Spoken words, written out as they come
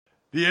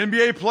The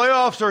NBA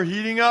playoffs are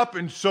heating up,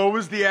 and so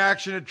is the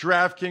action at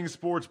DraftKings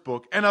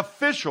Sportsbook, an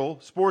official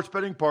sports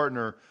betting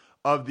partner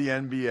of the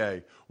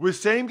NBA. With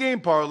same-game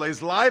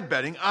parlays, live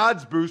betting,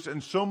 odds boosts,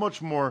 and so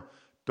much more,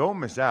 don't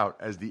miss out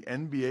as the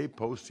NBA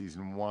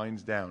postseason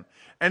winds down.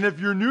 And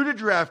if you're new to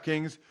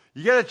DraftKings,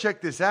 you got to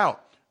check this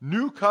out.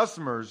 New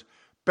customers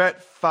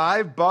bet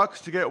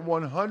 $5 to get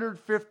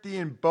 $150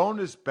 in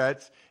bonus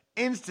bets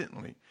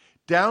instantly.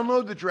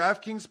 Download the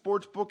DraftKings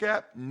Sportsbook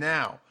app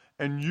now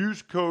and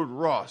use code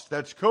Ross.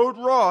 That's code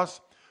Ross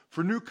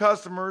for new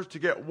customers to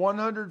get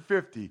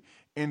 $150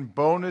 in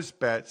bonus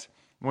bets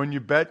when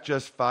you bet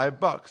just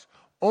 $5.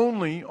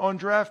 Only on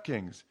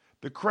DraftKings.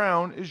 The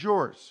crown is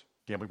yours.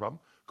 Gambling problem?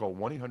 Call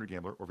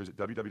 1-800-GAMBLER or visit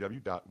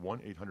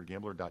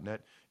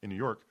www.1800gambler.net. In New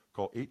York,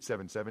 call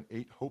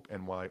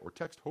 877-8-HOPE-NY or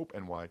text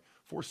HOPE-NY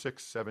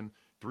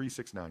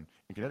 467-369.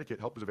 In Connecticut,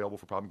 help is available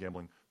for problem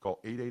gambling. Call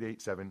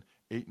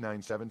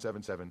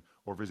 888-7-897-7777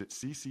 or visit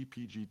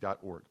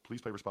ccpg.org.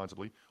 Please play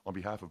responsibly on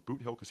behalf of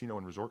Boot Hill Casino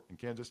and Resort in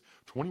Kansas.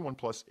 21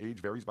 plus, age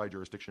varies by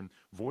jurisdiction.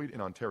 Void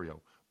in Ontario.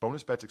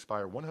 Bonus bets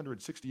expire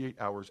 168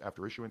 hours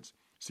after issuance.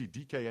 See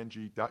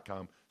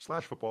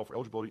dkng.com/football for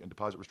eligibility and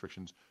deposit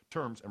restrictions,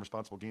 terms, and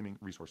responsible gaming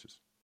resources.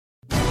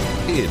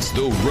 It's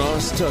the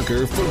Ross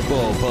Tucker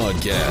Football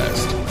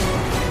Podcast.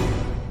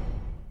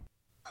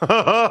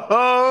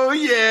 Oh,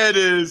 yeah, it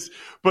is.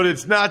 But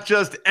it's not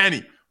just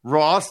any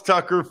Ross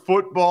Tucker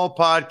Football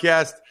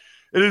Podcast.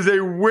 It is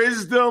a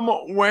Wisdom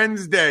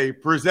Wednesday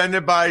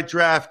presented by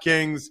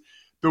DraftKings.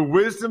 The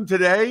wisdom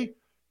today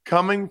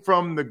coming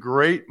from the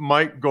great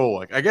Mike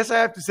Golic. I guess I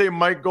have to say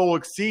Mike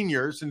Golic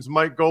Sr. since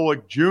Mike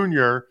Golic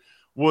Jr.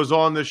 was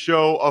on the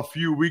show a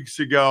few weeks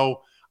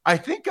ago. I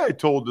think I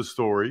told the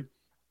story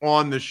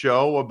on the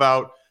show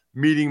about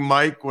meeting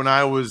Mike when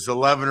I was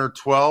 11 or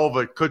 12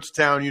 at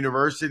Kutztown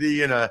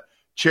University in a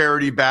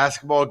charity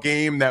basketball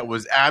game that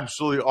was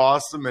absolutely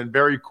awesome and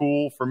very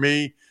cool for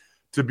me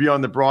to be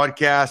on the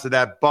broadcast of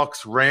that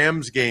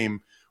Bucks-Rams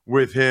game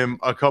with him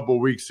a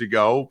couple weeks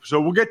ago. So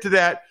we'll get to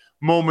that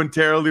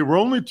momentarily. We're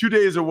only 2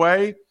 days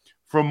away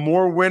from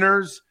more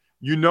winners.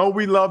 You know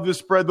we love to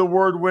spread the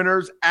word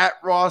winners at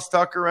Ross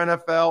Tucker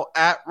NFL,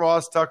 at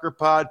Ross Tucker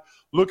Pod.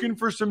 Looking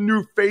for some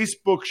new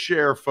Facebook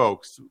share,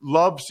 folks.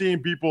 Love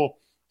seeing people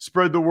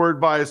spread the word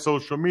via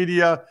social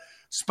media.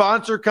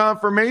 Sponsor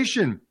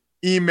confirmation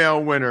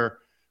email winner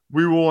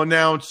we will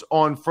announce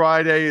on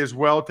Friday as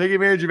well. Take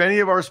advantage of any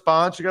of our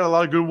sponsors. We got a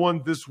lot of good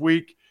ones this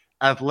week.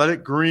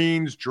 Athletic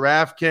Greens,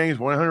 DraftKings,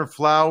 100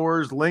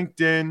 Flowers,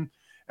 LinkedIn,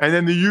 and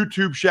then the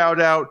YouTube shout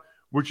out,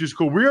 which is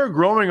cool. We are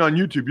growing on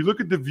YouTube. You look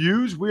at the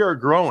views, we are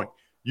growing.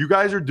 You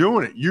guys are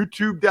doing it.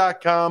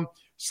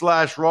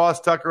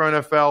 YouTube.com/Ross Tucker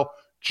NFL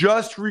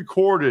just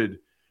recorded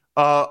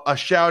a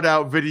shout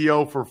out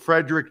video for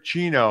Frederick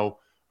Chino,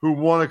 who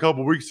won a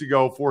couple weeks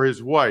ago for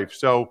his wife.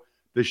 So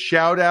the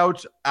shout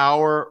outs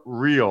are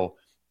real.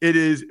 It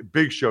is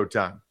Big Show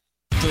time.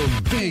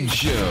 The Big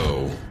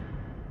Show.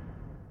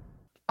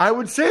 I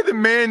would say the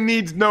man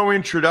needs no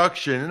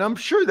introduction, and I'm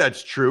sure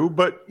that's true,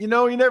 but, you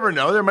know, you never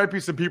know. There might be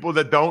some people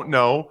that don't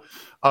know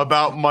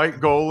about Mike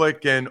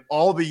Golic and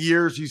all the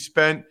years he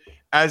spent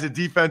as a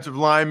defensive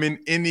lineman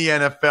in the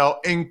NFL,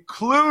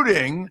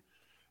 including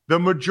the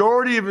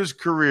majority of his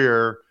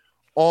career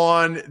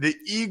on the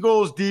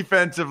Eagles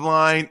defensive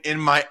line in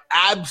my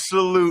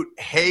absolute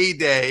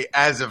heyday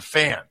as a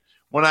fan,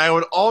 when I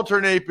would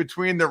alternate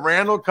between the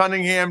Randall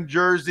Cunningham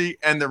jersey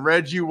and the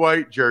Reggie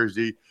White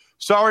jersey.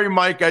 Sorry,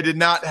 Mike, I did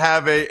not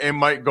have a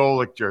Mike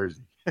Golic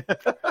jersey.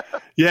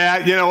 Yeah,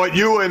 you know what?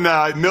 You and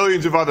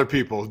millions of other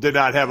people did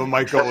not have a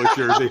Mike Golic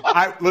jersey.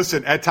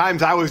 Listen, at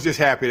times I was just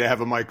happy to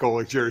have a Mike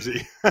Golic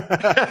jersey.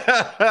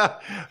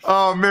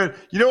 Oh, man.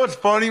 You know what's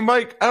funny,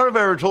 Mike? I don't know if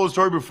I ever told the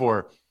story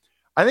before.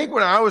 I think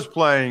when I was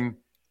playing,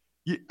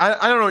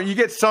 I don't know, you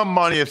get some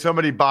money if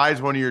somebody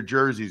buys one of your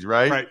jerseys,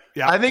 right? Right,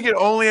 yeah. I think it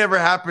only ever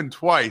happened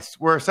twice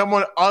where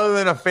someone other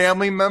than a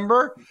family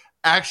member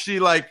actually,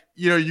 like,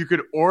 you know, you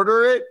could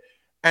order it.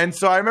 And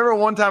so I remember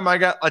one time I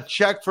got a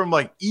check from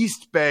like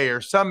East Bay or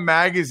some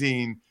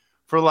magazine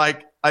for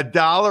like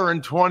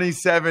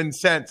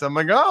 $1.27. I'm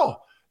like, oh,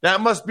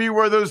 that must be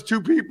where those two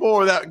people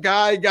or that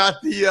guy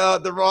got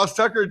the Ross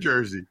Tucker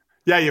jersey.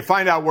 Yeah, you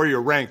find out where you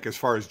rank as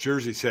far as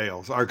jersey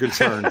sales are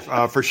concerned,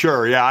 for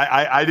sure. Yeah,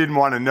 I didn't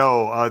want to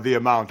know the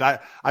amount. I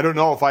don't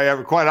know if I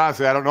ever, quite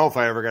honestly, I don't know if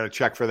I ever got a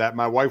check for that.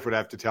 My wife would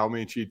have to tell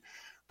me, and she'd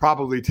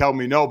probably tell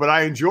me no. But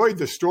I enjoyed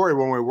the story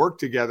when we worked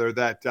together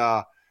that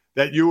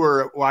you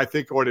were, well, I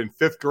think, in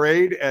fifth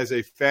grade as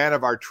a fan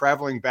of our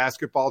traveling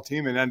basketball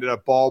team and ended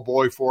up ball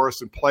boy for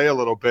us and play a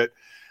little bit.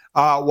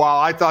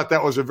 While I thought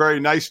that was a very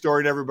nice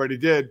story and everybody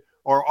did,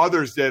 or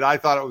others did, I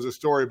thought it was a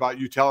story about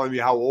you telling me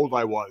how old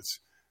I was.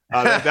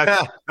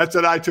 That's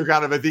what I took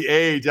out of it, the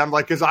age. I'm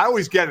like, because I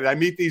always get it. I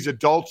meet these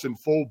adults in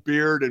full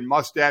beard and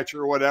mustache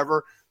or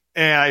whatever,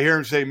 and I hear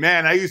them say,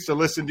 man, I used to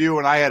listen to you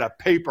when I had a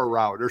paper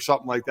route or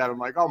something like that. I'm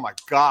like, oh, my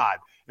God,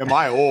 am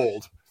I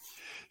old?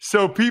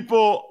 So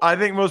people, I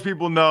think most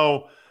people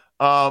know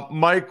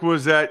Mike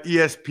was at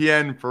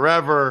ESPN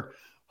forever,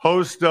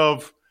 host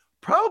of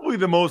probably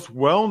the most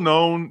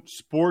well-known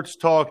sports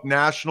talk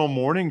national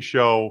morning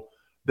show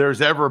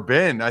there's ever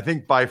been. I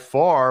think by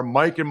far,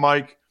 Mike and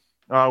Mike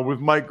with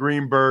Mike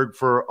Greenberg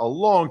for a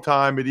long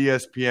time at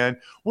ESPN,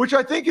 which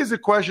I think is a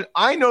question.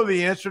 I know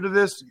the answer to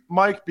this,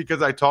 Mike,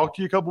 because I talked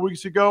to you a couple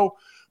weeks ago.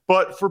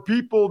 But for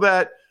people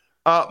that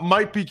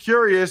might be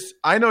curious,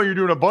 I know you're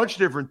doing a bunch of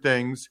different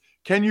things.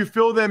 Can you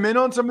fill them in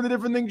on some of the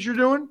different things you're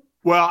doing?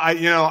 Well,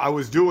 I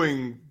was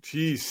doing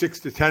 6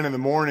 to 10 in the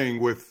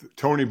morning with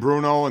Tony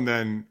Bruno and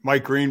then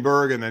Mike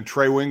Greenberg and then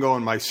Trey Wingo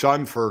and my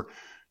son for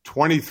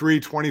 23,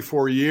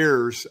 24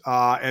 years.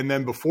 And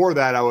then before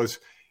that, I was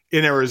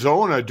in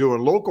Arizona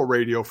doing local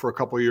radio for a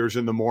couple of years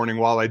in the morning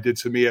while I did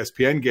some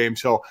ESPN games.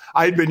 So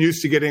I had been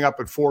used to getting up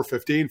at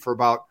 4:15 for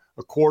about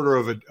a quarter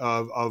of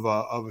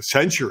a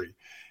century.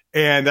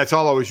 And that's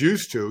all I was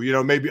used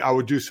to. Maybe I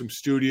would do some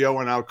studio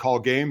and I would call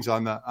games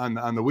on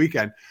the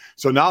weekend.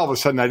 So now all of a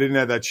sudden I didn't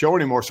have that show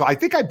anymore. So I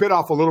think I bit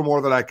off a little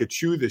more than I could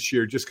chew this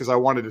year just because I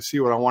wanted to see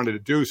what I wanted to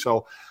do.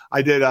 So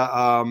I did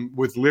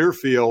with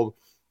Learfield,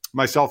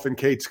 myself and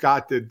Kate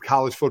Scott did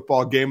college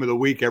football game of the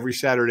week every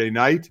Saturday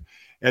night.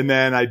 And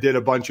then I did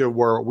a bunch of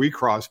where we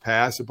cross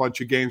paths, a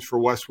bunch of games for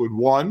Westwood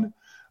One.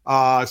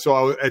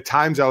 So at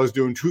times I was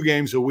doing 2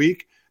 games a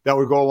week. That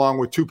would go along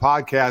with 2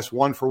 podcasts,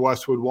 one for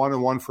Westwood One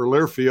and one for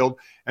Learfield.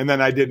 And then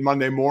I did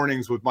Monday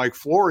mornings with Mike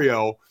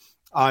Florio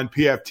on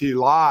PFT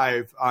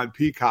Live on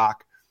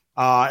Peacock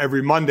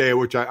every Monday,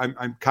 which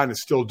I'm kind of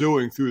still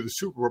doing through the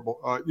Super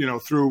Bowl,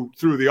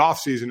 through the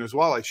off season as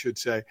well, I should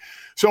say.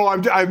 So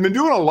I've been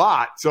doing a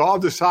lot. So I'll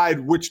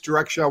decide which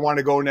direction I want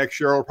to go next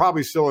year. I'll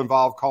probably still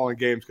involve calling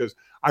games because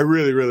I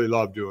really, really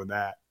love doing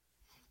that.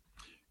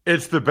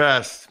 It's the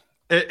best.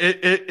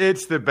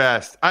 It's the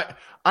best.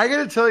 I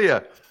got to tell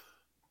you,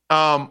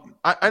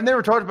 I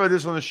never talked about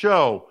this on the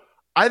show.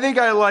 I think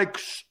I like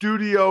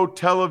studio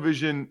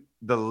television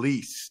the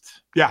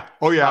least. Yeah.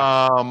 Oh,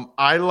 yeah.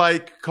 I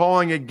like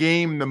calling a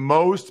game the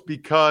most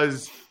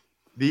because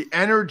the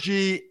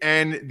energy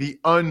and the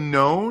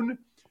unknown.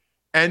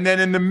 And then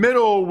in the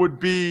middle would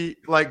be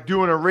like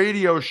doing a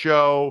radio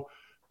show,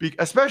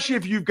 especially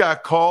if you've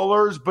got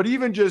callers, but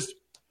even just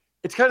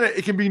it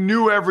can be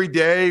new every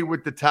day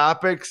with the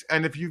topics.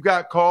 And if you've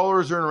got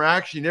callers or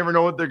interaction, you never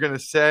know what they're going to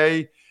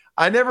say.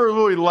 I never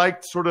really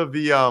liked sort of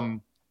the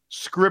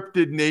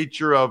scripted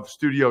nature of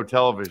studio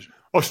television.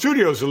 Oh,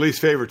 studio is the least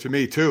favorite to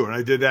me, too. And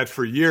I did that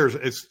for years.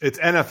 It's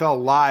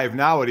NFL Live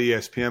now at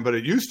ESPN, but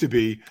it used to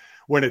be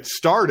when it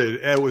started,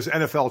 it was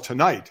NFL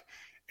Tonight.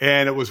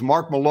 And it was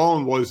Mark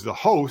Malone was the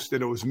host,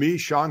 and it was me,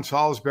 Sean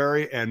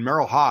Salisbury, and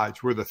Merrill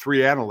Hodge were the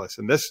 3 analysts.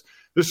 And this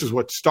is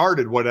what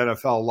started what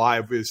NFL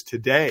Live is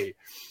today.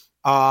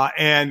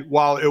 And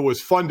while it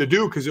was fun to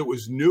do because it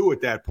was new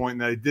at that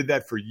point, and I did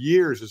that for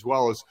years as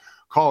well as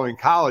calling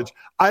college,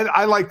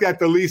 I like that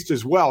the least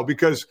as well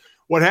because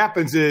what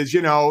happens is,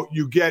 you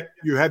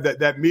have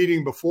that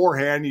meeting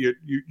beforehand,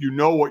 you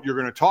know what you're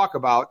going to talk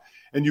about,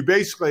 and you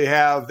basically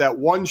have that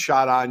one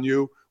shot on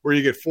you where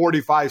you get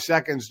 45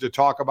 seconds to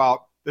talk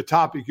about the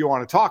topic you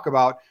want to talk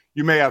about.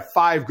 You may have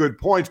 5 good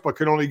points, but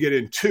can only get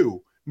in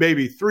 2,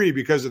 maybe 3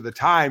 because of the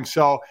time.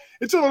 So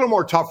it's a little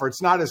more tougher.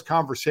 It's not as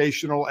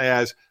conversational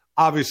as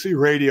obviously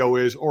radio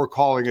is or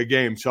calling a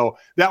game. So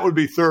that would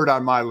be 3rd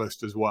on my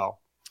list as well.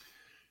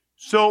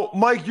 So,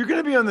 Mike, you're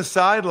going to be on the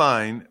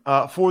sideline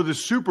for the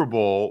Super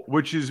Bowl,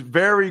 which is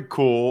very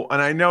cool.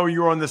 And I know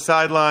you were on the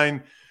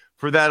sideline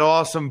for that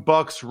awesome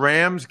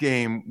Bucs-Rams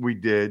game we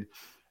did.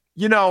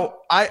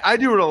 I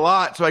do it a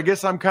lot, so I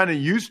guess I'm kind of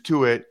used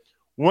to it.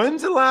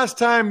 When's the last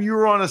time you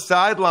were on a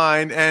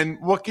sideline, and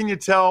what can you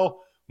tell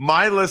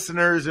my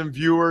listeners and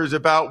viewers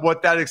about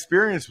what that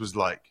experience was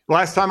like?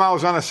 Last time I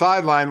was on a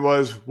sideline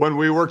was when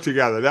we worked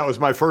together. That was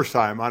my first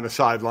time on a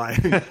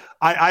sideline.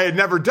 I had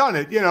never done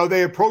it.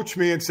 They approached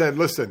me and said,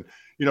 listen,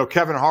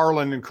 Kevin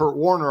Harlan and Kurt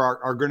Warner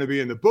are going to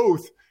be in the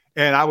booth.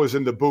 And I was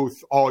in the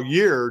booth all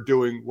year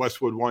doing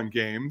Westwood One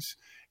games.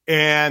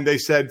 And they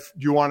said,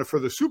 do you want it for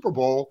the Super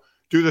Bowl?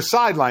 Do the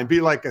sideline.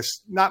 Be like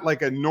not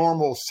like a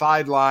normal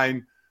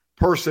sideline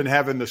person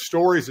having the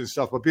stories and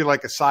stuff, but be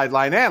like a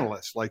sideline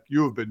analyst like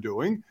you have been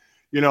doing,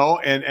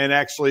 and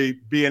actually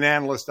be an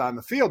analyst on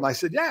the field. And I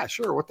said, yeah,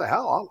 sure. What the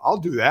hell? I'll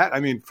do that.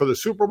 I mean, for the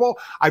Super Bowl,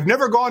 I've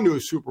never gone to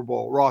a Super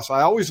Bowl, Ross.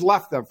 I always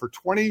left them for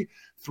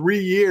 23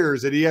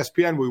 years at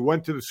ESPN. We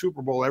went to the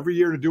Super Bowl every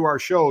year to do our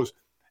shows,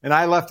 and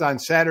I left on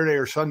Saturday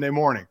or Sunday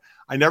morning.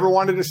 I never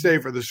wanted to stay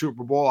for the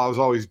Super Bowl. I was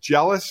always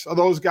jealous of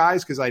those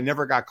guys because I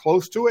never got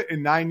close to it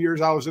in 9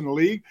 years I was in the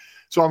league.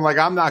 So I'm like,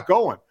 I'm not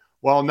going.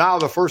 Well, now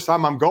the first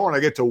time I'm going,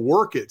 I get to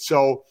work it.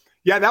 So,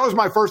 yeah, that was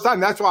my first time.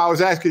 That's why I was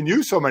asking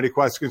you so many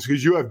questions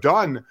because you have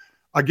done,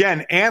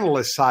 again,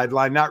 analyst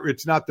sideline.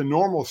 It's not the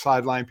normal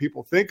sideline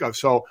people think of.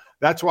 So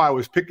that's why I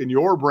was picking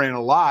your brain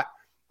a lot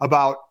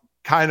about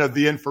kind of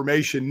the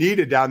information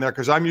needed down there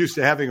because I'm used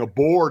to having a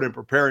board and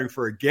preparing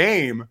for a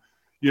game,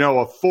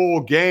 a full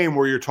game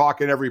where you're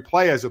talking every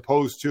play as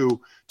opposed to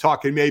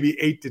talking maybe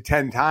 8 to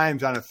 10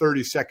 times on a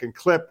 30-second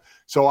clip.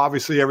 So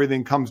obviously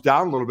everything comes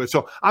down a little bit.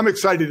 So I'm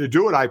excited to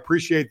do it. I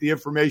appreciate the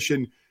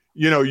information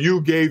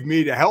you gave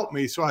me to help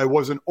me so I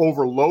wasn't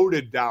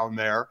overloaded down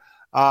there.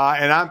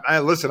 And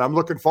I'm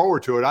looking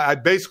forward to it.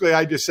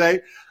 I just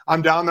say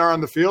I'm down there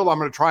on the field. I'm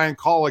going to try and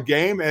call a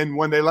game. And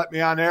when they let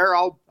me on air,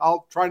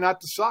 I'll try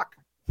not to suck.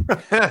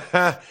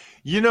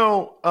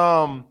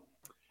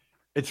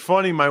 It's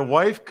funny. My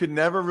wife could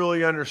never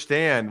really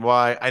understand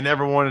why I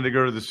never wanted to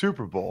go to the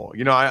Super Bowl.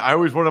 I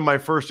always wanted my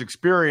first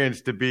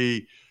experience to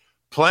be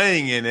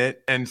playing in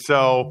it. And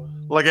so,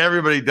 like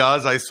everybody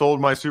does, I sold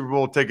my Super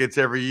Bowl tickets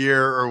every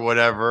year or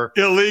whatever.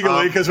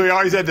 Illegally, because we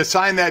always had to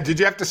sign that. Did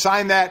you have to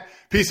sign that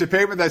piece of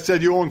paper that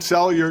said you won't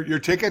sell your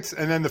tickets?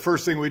 And then the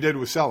first thing we did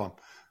was sell them.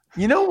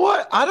 You know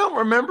what? I don't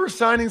remember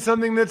signing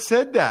something that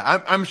said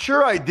that. I'm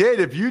sure I did.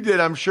 If you did,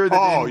 I'm sure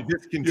that they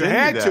discontinued you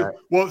had that. To.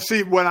 Well,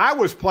 see, when I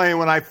was playing,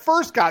 when I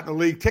first got in the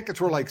league,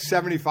 tickets were like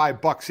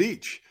 $75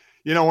 each.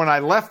 When I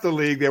left the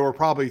league, they were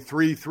probably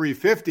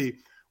 $350.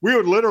 We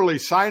would literally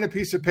sign a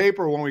piece of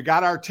paper when we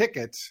got our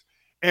tickets,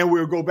 and we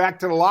would go back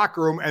to the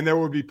locker room, and there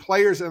would be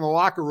players in the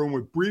locker room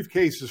with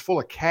briefcases full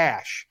of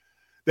cash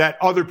that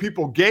other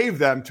people gave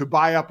them to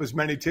buy up as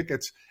many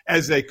tickets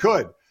as they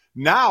could.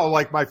 Now,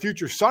 like my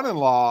future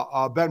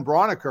son-in-law, Ben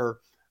Braunecker,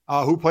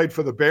 who played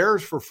for the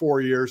Bears for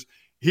 4 years,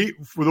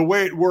 for the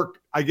way it worked,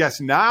 I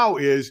guess now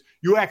is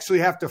you actually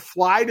have to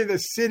fly to the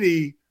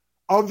city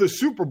of the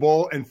Super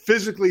Bowl and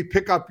physically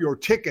pick up your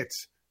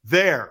tickets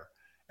there.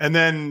 And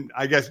then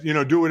I guess,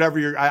 do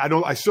whatever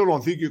I still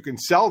don't think you can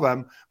sell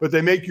them, but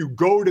they make you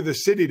go to the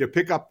city to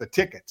pick up the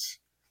tickets.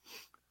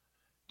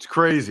 It's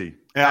crazy.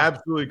 Yeah.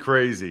 Absolutely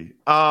crazy.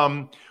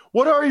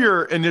 What are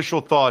your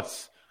initial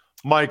thoughts,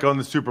 Mike, on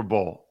the Super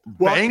Bowl?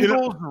 Well,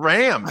 Bengals,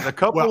 Rams, a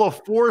couple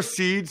of 4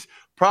 seeds,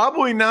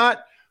 probably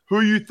not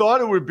who you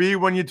thought it would be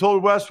when you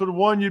told Westwood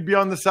won, you'd be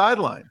on the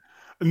sideline.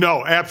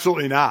 No,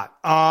 absolutely not.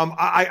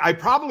 I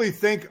probably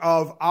think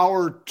of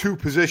our 2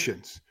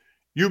 positions.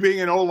 You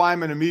being an O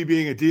lineman and me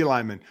being a D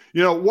lineman.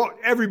 What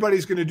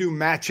everybody's going to do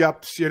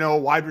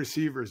matchups, wide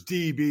receivers,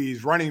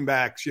 DBs, running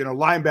backs,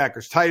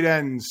 linebackers, tight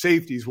ends,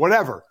 safeties,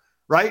 whatever,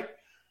 right?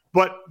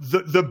 But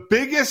the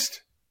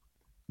biggest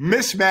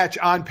mismatch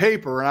on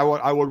paper, and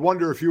I would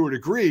wonder if you would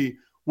agree,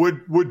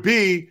 would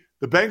be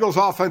the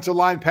Bengals offensive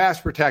line pass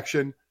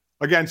protection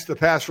against the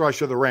pass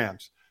rush of the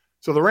Rams.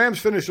 So the Rams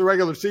finished the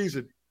regular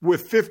season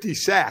with 50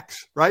 sacks,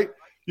 right?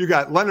 You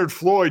got Leonard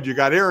Floyd, you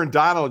got Aaron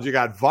Donald, you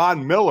got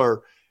Von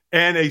Miller,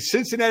 and a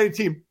Cincinnati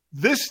team.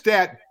 This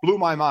stat blew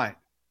my mind.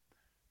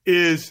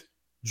 Is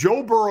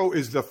Joe Burrow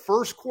is the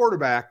first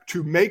quarterback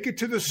to make it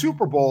to the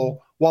Super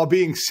Bowl while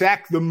being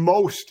sacked the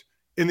most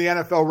in the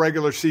NFL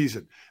regular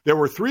season. There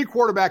were 3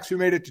 quarterbacks who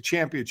made it to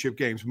championship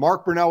games.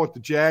 Mark Brunell with the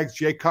Jags,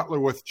 Jay Cutler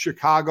with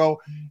Chicago,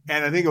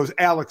 and I think it was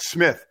Alex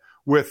Smith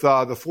with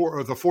the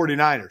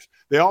 49ers.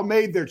 They all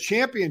made their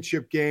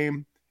championship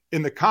game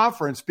in the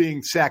conference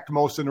being sacked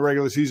most in the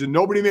regular season.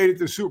 Nobody made it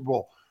to the Super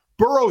Bowl.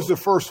 Burrow's the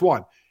first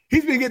one.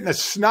 He's been getting the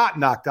snot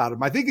knocked out of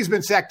him. I think he's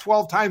been sacked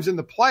 12 times in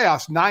the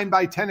playoffs, 9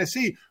 by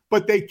Tennessee,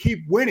 but they keep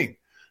winning.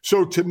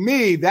 So to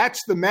me,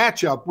 that's the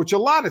matchup, which a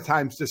lot of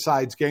times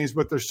decides games,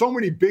 but there's so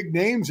many big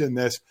names in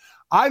this.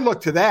 I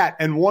look to that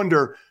and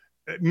wonder,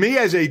 me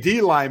as a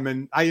D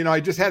lineman, I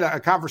just had a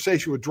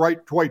conversation with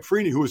Dwight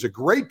Freeney, who is a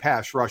great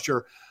pass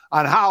rusher,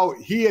 on how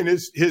he and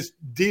his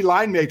D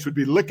line mates would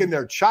be licking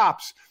their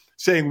chops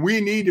saying we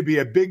need to be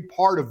a big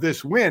part of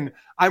this win.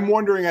 I'm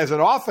wondering as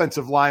an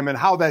offensive lineman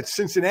how that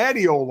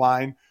Cincinnati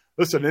O-line,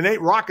 listen, it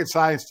ain't rocket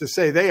science to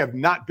say they have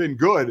not been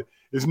good,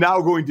 is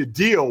now going to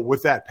deal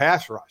with that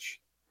pass rush.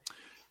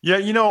 Yeah,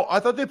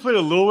 I thought they played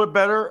a little bit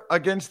better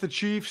against the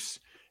Chiefs.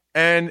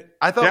 And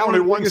I thought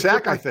only 1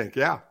 sack, I think,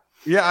 yeah.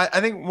 Yeah,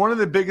 I think one of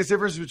the biggest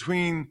differences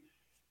between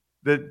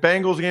the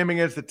Bengals game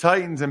against the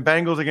Titans and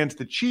Bengals against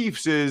the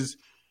Chiefs is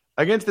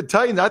against the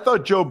Titans, I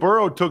thought Joe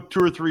Burrow took 2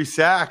 or 3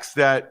 sacks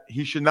that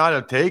he should not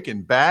have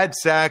taken. Bad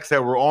sacks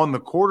that were on the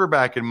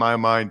quarterback in my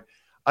mind.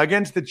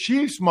 Against the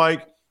Chiefs,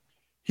 Mike,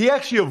 he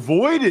actually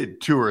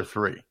avoided 2 or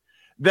 3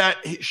 that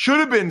should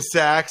have been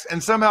sacks,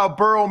 and somehow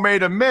Burrow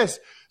made a miss.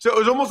 So it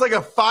was almost like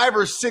a 5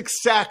 or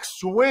 6 sack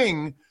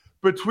swing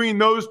between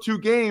those 2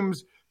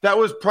 games that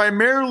was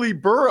primarily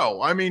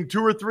Burrow. I mean,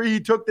 2 or 3 he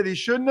took that he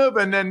shouldn't have,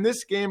 and then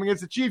this game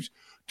against the Chiefs,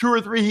 2 or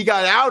 3 he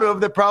got out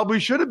of that probably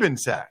should have been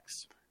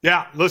sacks.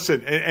 Yeah,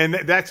 listen, and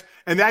that's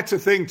the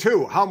thing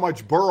too. How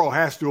much Burrow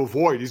has to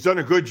avoid? He's done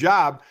a good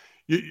job,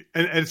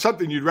 and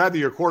something you'd rather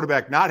your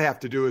quarterback not have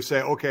to do is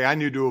say, okay, I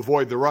need to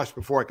avoid the rush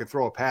before I can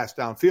throw a pass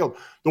downfield.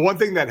 The one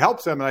thing that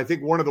helps them, and I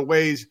think one of the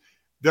ways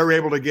they're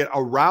able to get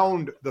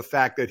around the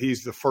fact that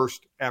he's the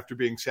first after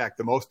being sacked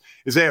the most,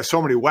 is they have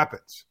so many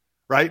weapons,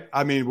 right?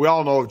 I mean, we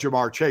all know of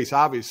Jamar Chase,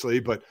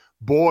 obviously, but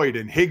Boyd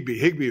and Higbee.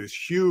 Higbee was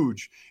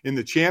huge in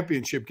the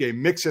championship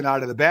game, mixing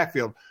out of the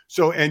backfield.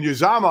 So, and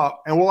Uzomah,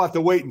 and we'll have to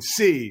wait and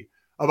see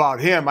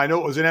about him. I know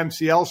it was an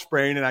MCL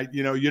sprain, and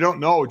you don't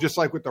know, just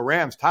like with the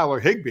Rams, Tyler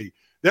Higbee,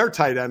 their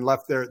tight end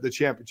left the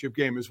championship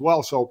game as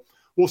well. So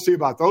we'll see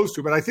about those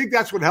 2. But I think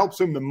that's what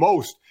helps him the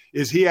most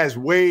is he has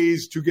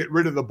ways to get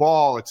rid of the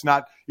ball. It's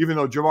not, even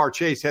though Jamar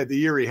Chase had the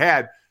year he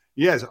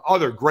has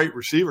other great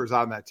receivers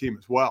on that team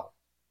as well.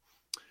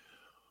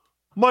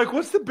 Mike,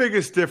 what's the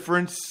biggest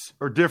difference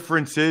or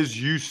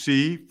differences you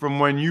see from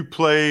when you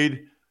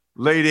played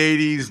late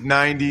 80s,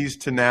 90s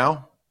to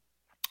now?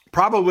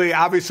 Probably,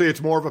 obviously,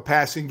 it's more of a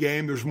passing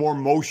game. There's more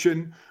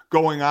motion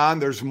going on.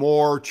 There's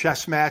more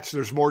chess match.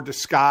 There's more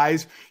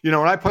disguise. When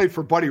I played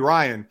for Buddy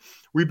Ryan,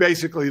 we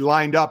basically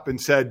lined up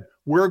and said,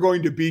 we're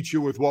going to beat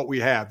you with what we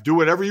have. Do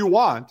whatever you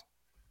want,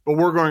 but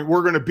we're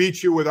going to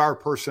beat you with our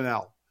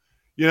personnel.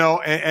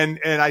 And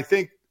I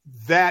think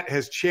that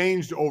has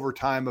changed over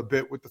time a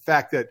bit with the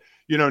fact that,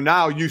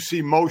 now you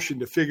see motion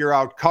to figure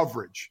out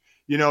coverage,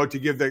 to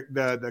give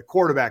the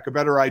quarterback a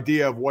better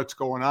idea of what's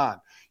going on.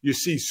 You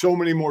see so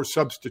many more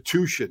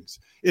substitutions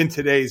in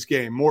today's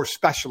game, more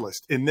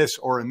specialists in this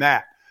or in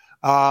that.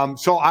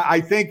 So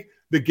I think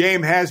the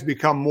game has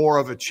become more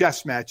of a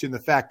chess match in the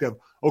fact of,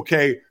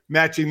 okay,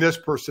 matching this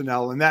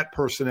personnel and that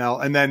personnel.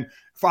 And then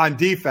on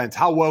defense,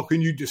 how well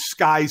can you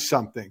disguise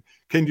something?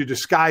 Can you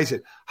disguise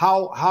it?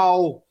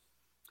 How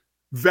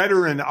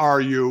veteran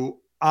are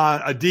you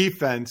on a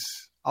defense?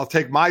 I'll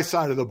take my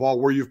side of the ball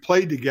where you've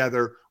played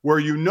together, where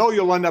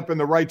you'll end up in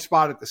the right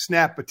spot at the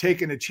snap, but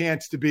taking a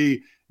chance to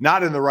be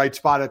not in the right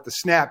spot at the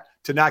snap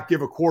to not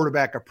give a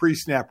quarterback a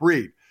pre-snap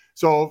read.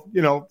 So,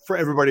 for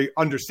everybody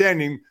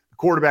understanding, the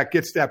quarterback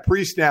gets that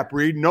pre-snap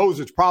read, knows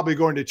it's probably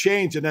going to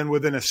change, and then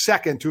within a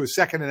second to a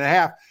second and a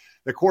half,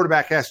 the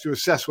quarterback has to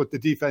assess what the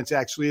defense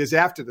actually is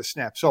after the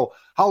snap. So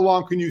how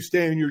long can you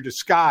stay in your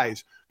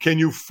disguise? Can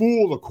you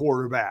fool the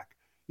quarterback?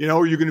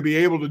 Are you going to be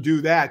able to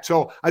do that?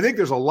 So I think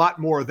there's a lot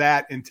more of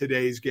that in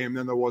today's game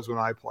than there was when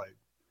I played.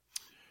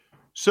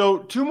 So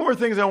 2 more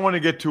things I want to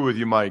get to with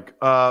you, Mike.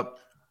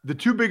 The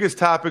 2 biggest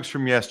topics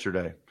from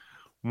yesterday.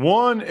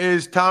 One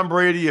is Tom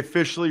Brady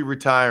officially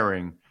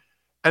retiring.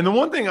 And the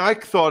one thing I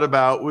thought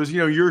about was,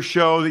 your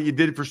show that you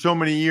did for so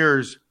many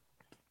years.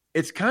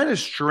 It's kind of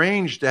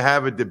strange to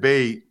have a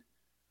debate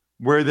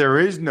where there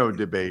is no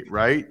debate,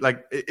 right?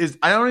 Like,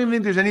 I don't even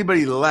think there's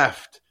anybody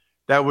left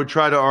that would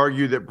try to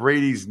argue that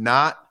Brady's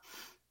not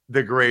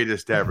the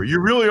greatest ever.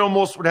 You really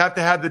almost would have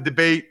to have the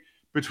debate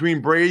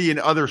between Brady and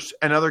other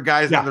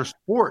guys in other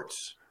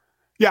sports.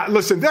 Yeah,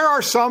 listen, there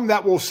are some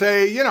that will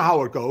say, you know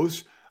how it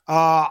goes.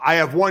 I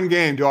have one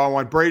game. Do I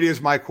want Brady as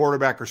my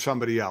quarterback or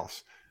somebody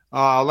else?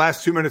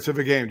 Last 2 minutes of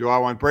a game. Do I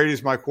want Brady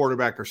as my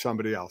quarterback or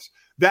somebody else?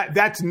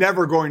 That's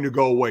never going to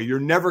go away. You're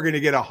never going to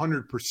get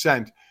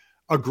 100%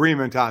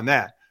 agreement on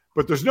that.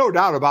 But there's no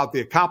doubt about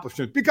the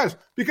accomplishments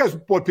because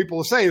what people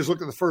will say is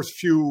look at the first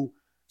few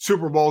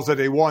Super Bowls that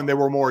they won. They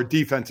were more a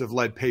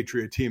defensive-led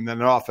Patriot team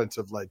than an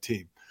offensive-led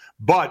team.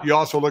 But you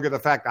also look at the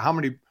fact that how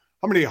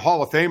many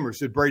Hall of Famers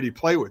did Brady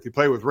play with? He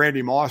played with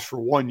Randy Moss for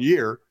 1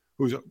 year,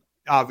 who's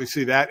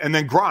obviously that. And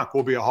then Gronk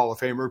will be a Hall of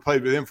Famer. He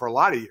played with him for a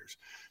lot of years.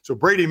 So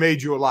Brady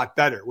made you a lot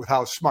better with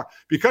how smart.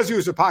 Because he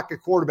was a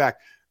pocket quarterback,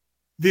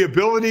 the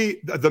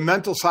ability, the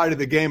mental side of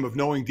the game of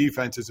knowing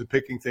defenses and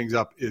picking things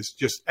up is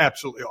just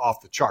absolutely off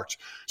the charts.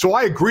 So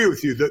I agree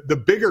with you. The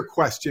bigger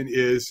question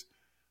is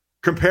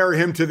compare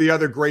him to the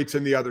other greats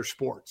in the other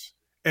sports.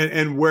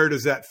 And where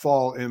does that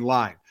fall in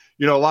line?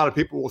 A lot of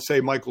people will say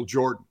Michael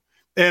Jordan.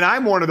 And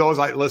I'm one of those.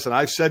 Listen,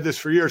 I've said this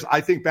for years.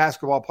 I think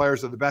basketball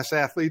players are the best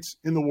athletes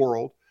in the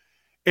world.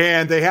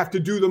 And they have to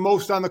do the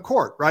most on the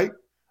court, right?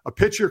 A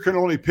pitcher can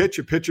only pitch.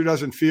 A pitcher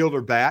doesn't field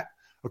or bat.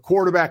 A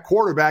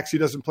quarterbacks, he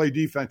doesn't play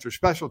defense or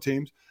special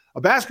teams. A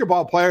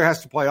basketball player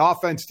has to play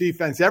offense,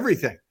 defense,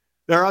 everything.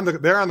 They're on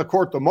the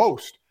court the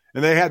most,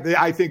 and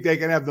I think they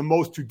can have the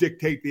most to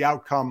dictate the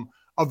outcome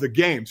of the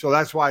game. So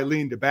that's why I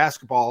lean to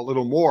basketball a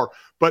little more.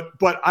 But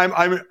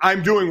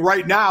I'm doing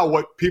right now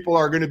what people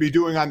are going to be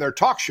doing on their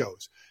talk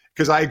shows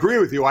because I agree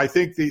with you. I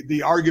think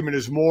the argument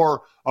is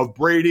more of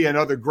Brady and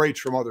other greats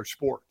from other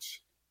sports.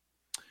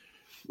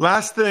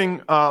 Last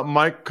thing,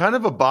 Mike, kind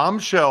of a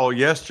bombshell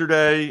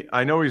yesterday.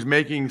 I know he's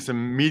making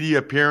some media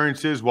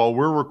appearances while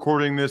we're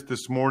recording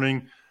this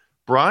morning.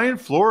 Brian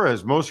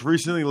Flores, most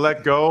recently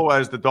let go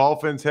as the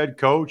Dolphins head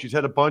coach. He's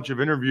had a bunch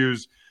of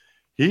interviews.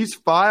 He's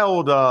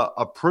filed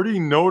a pretty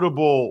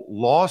notable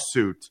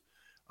lawsuit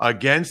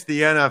against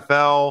the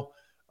NFL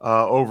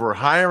over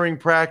hiring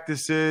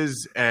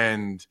practices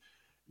and,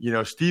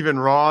 Stephen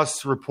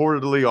Ross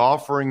reportedly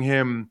offering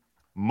him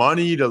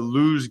money to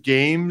lose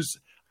games.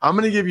 I'm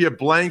going to give you a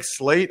blank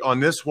slate on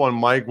this one,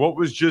 Mike. What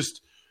was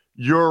just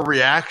your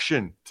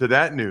reaction to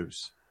that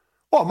news?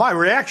 Well, my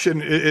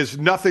reaction is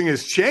nothing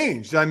has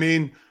changed. I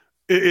mean,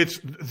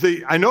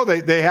 I know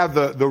they have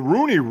the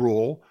Rooney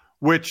Rule,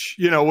 which,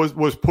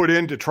 was put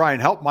in to try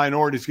and help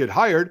minorities get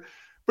hired,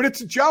 but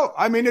it's a joke.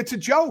 I mean, it's a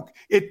joke.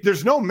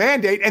 There's no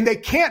mandate, and they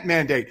can't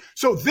mandate.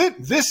 So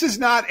this is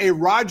not a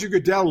Roger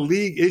Goodell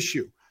league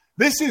issue.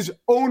 This is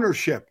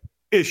ownership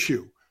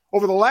issue.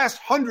 Over the last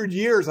 100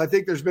 years, I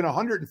think there's been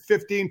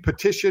 115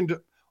 petitioned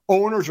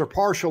owners or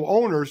partial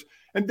owners,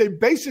 and they've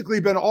basically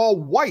been all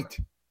white.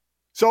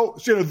 So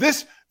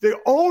the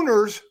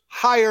owners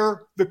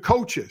hire the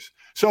coaches.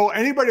 So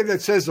anybody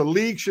that says the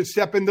league should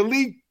step in, the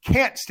league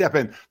can't step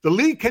in. The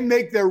league can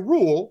make their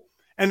rule,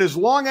 and as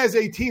long as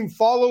a team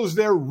follows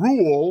their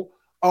rule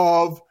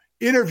of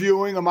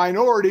interviewing a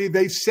minority,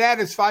 they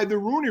satisfy the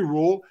Rooney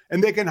Rule,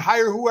 and they can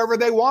hire whoever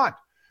they want.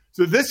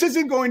 So this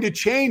isn't going to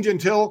change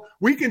until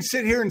we can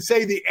sit here and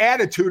say the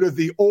attitude of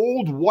the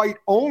old white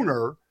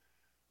owner.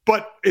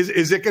 But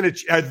is it going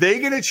to? Are they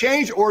going to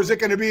change, or is it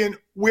going to be?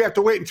 We have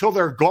to wait until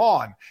they're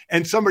gone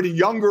and somebody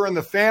younger in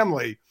the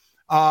family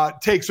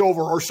takes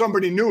over, or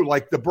somebody new,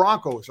 like the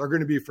Broncos, are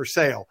going to be for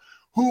sale.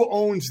 Who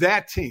owns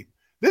that team?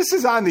 This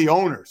is on the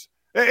owners.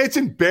 It's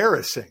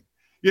embarrassing.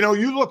 You know,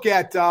 you look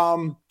at.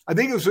 I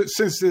think it was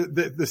since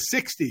the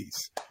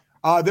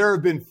 60s. There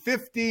have been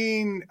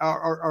 15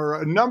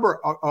 or a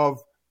number of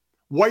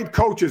white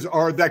coaches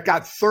that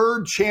got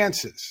third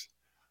chances.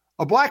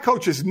 A black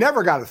coach has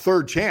never got a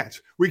third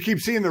chance. We keep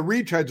seeing the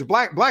retreads. A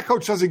black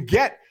coach doesn't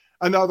get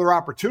another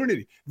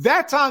opportunity.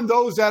 That's on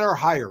those that are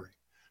hiring.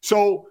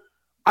 So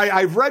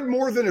I've read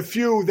more than a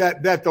few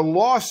that the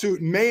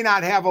lawsuit may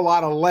not have a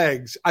lot of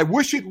legs. I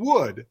wish it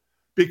would,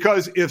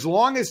 because as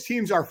long as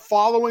teams are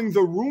following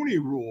the Rooney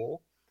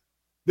Rule,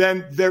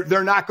 then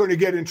they're not going to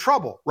get in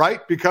trouble,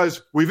 right?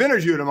 Because we've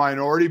interviewed a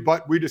minority,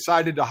 but we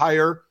decided to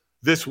hire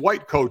this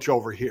white coach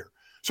over here.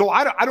 So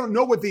I don't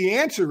know what the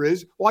answer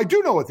is. Well, I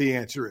do know what the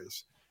answer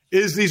is.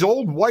 Is these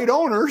old white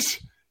owners,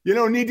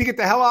 need to get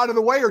the hell out of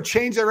the way or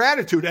change their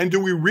attitude. And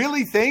do we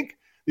really think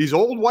these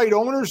old white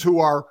owners who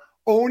are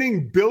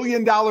owning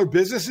billion-dollar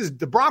businesses,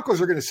 the Broncos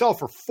are going to sell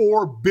for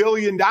 $4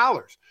 billion?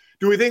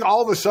 Do we think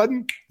all of a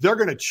sudden they're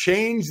going to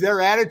change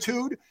their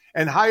attitude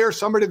and hire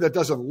somebody that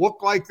doesn't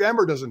look like them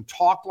or doesn't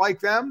talk like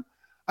them?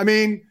 I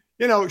mean,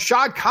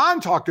 Shad Khan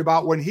talked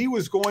about when he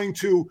was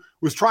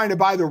trying to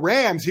buy the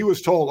Rams, he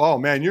was told, oh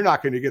man, you're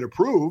not going to get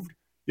approved.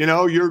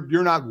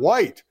 You're not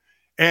white.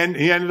 And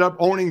he ended up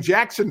owning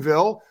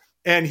Jacksonville.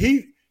 And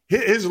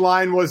his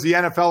line was the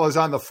NFL is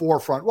on the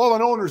forefront. Well,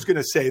 an owner's going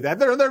to say that.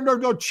 There's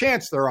no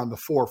chance they're on the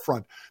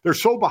forefront. They're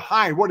so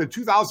behind. What, in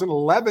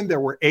 2011, there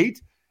were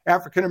 8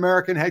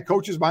 African-American head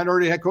coaches,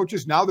 minority head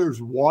coaches. Now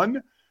there's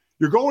 1.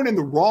 You're going in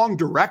the wrong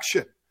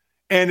direction.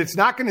 And it's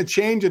not going to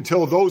change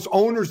until those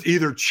owners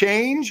either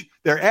change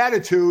their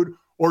attitude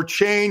or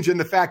change in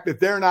the fact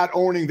that they're not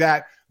owning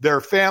that, their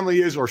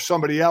family is, or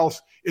somebody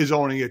else is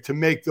owning it, to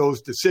make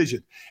those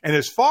decisions. And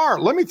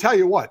let me tell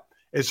you what,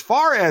 as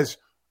far as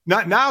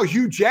now,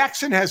 Hugh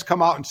Jackson has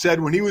come out and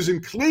said when he was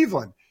in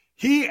Cleveland,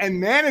 he and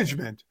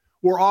management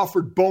were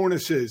offered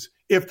bonuses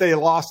if they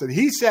lost it.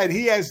 He said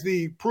he has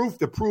the proof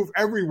to prove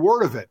every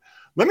word of it.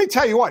 Let me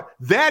tell you what,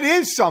 that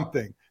is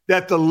something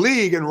that the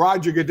league and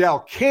Roger Goodell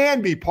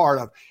can be part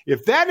of.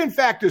 If that in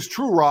fact is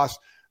true, Ross,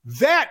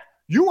 that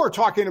you are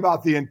talking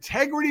about the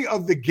integrity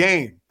of the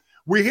game.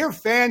 We hear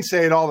fans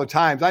say it all the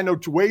time. I know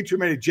way too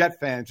many Jet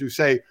fans who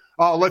say,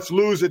 oh, let's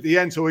lose at the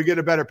end so we get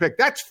a better pick.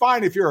 That's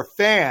fine if you're a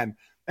fan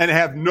and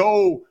have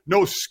no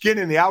skin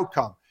in the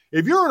outcome.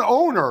 If you're an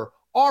owner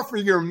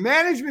offering your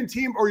management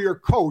team or your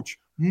coach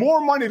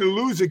more money to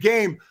lose a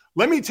game,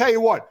 let me tell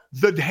you what,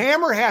 the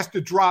hammer has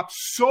to drop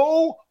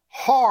so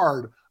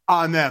hard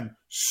on them.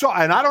 So,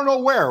 and I don't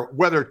know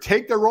whether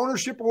take their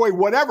ownership away,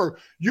 whatever,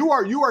 you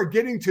are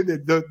getting to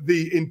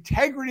the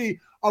integrity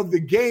of the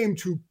game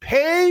to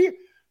pay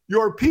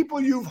your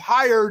people you've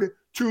hired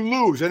to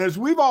lose. And as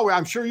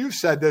I'm sure you've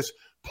said this,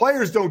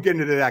 players don't get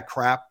into that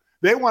crap.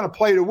 They want to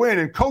play to win,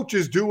 and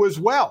coaches do as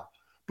well.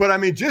 But I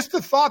mean, just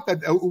the thought that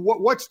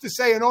what's to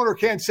say an owner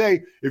can't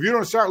say, if you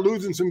don't start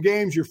losing some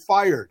games, you're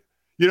fired,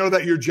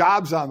 that your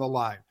job's on the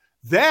line.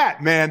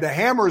 That, man, the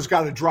hammer has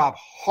got to drop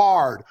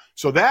hard.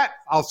 So that,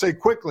 I'll say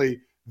quickly,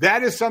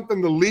 that is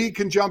something the league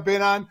can jump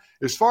in on.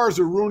 As far as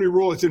the Rooney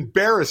Rule, it's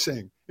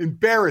embarrassing.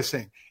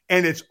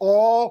 And it's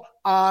all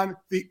on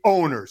the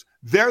owners.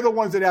 They're the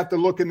ones that have to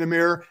look in the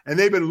mirror, and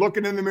they've been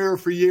looking in the mirror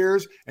for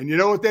years. And you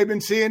know what they've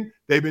been seeing?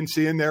 They've been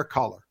seeing their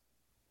color.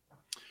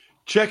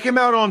 Check him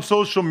out on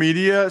social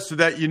media so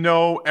that you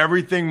know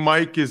everything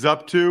Mike is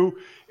up to.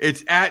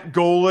 It's at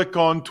Golic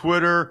on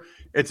Twitter.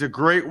 It's a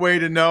great way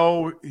to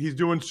know he's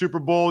doing Super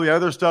Bowl, the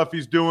other stuff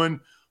he's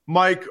doing.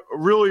 Mike,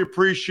 really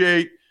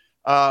appreciate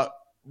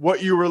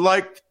what you were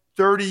like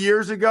 30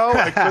 years ago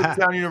at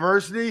Kutztown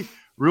University.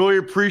 Really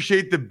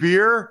appreciate the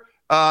beer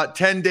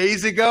 10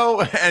 days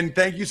ago. And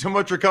thank you so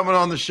much for coming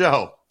on the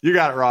show. You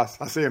got it, Ross.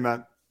 I'll see you,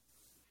 man.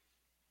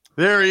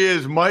 There he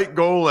is, Mike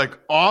Golic.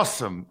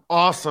 Awesome,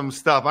 awesome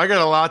stuff. I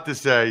got a lot to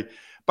say.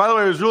 By the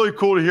way, it was really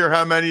cool to hear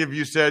how many of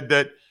you said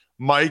that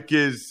Mike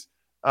is,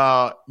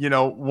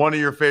 one of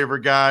your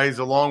favorite guys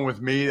along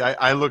with me.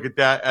 I look at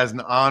that as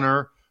an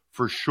honor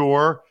for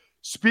sure.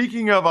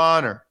 Speaking of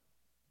honor,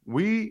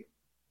 we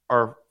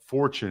are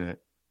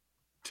fortunate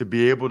to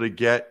be able to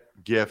get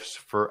gifts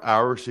for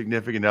our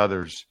significant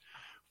others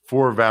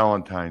for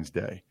Valentine's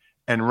Day.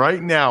 And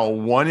right now,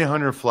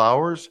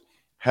 1-800-Flowers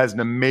has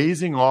an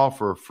amazing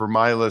offer for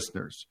my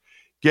listeners.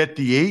 Get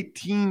the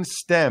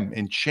 18-stem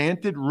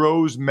Enchanted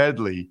Rose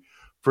Medley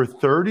for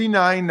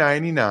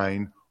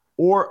 $39.99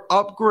 or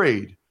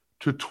upgrade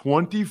to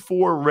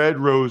 24 red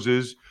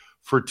roses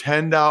for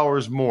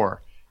 $10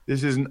 more.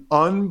 This is an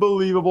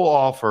unbelievable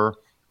offer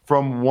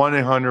from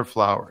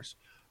 1-800-Flowers.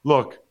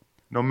 Look,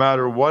 no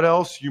matter what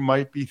else you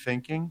might be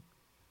thinking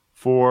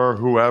for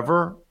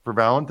whoever for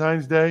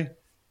Valentine's Day,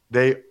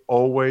 they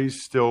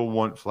always still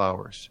want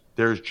flowers.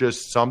 There's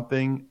just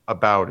something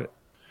about it.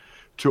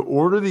 To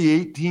order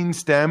the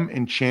 18-stem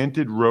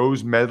Enchanted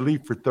Rose Medley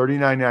for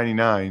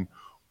 $39.99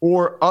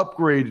 or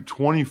upgrade to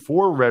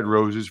 24 red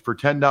roses for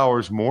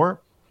 $10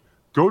 more,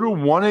 go to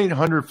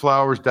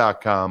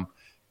 1-800-Flowers.com,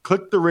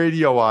 click the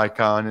radio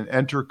icon, and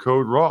enter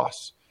code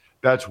Ross.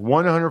 That's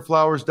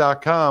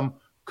 1-800-Flowers.com,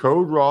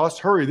 code Ross.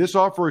 Hurry, this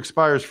offer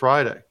expires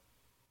Friday.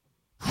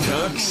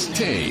 Tux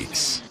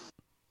Takes.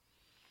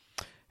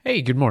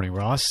 Hey, good morning,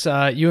 Ross.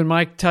 You and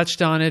Mike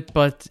touched on it,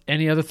 but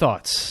any other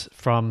thoughts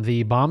from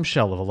the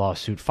bombshell of a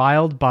lawsuit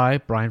filed by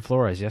Brian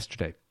Flores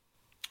yesterday?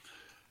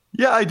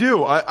 Yeah, I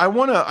do.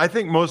 I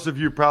think most of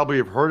you probably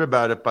have heard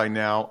about it by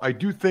now. I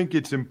do think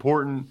it's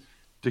important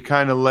to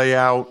kind of lay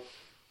out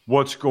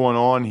what's going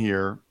on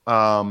here.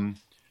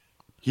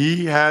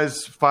 He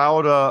has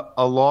filed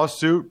a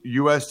lawsuit,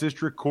 U.S.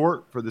 District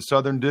Court for the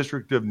Southern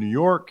District of New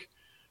York,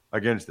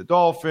 against the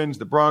Dolphins,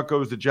 the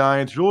Broncos, the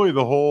Giants, really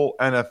the whole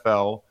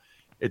NFL.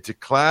 It's a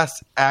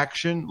class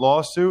action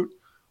lawsuit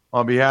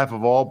on behalf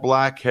of all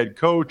black head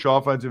coach,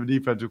 offensive and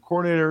defensive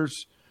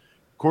coordinators,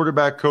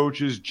 quarterback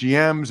coaches,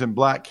 GMs, and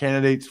black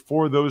candidates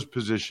for those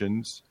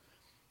positions.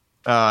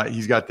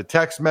 He's got the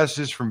text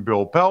message from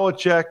Bill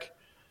Belichick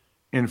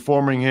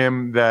informing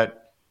him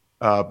that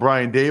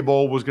Brian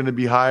Daboll was going to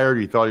be hired.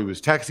 He thought he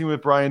was texting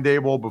with Brian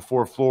Daboll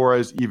before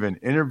Flores even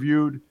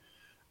interviewed.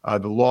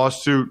 The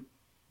lawsuit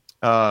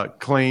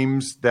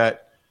claims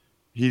that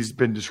he's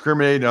been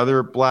discriminating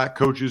other black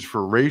coaches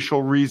for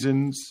racial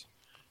reasons.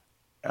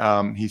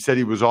 He said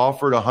he was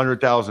offered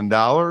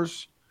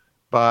 $100,000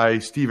 by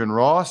Stephen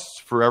Ross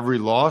for every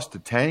loss to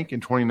Tank in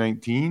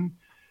 2019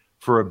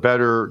 for a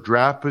better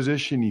draft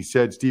position. He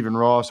said Stephen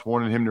Ross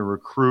wanted him to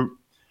recruit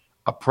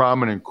a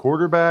prominent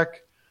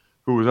quarterback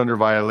who was under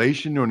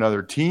violation to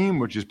another team,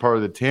 which is part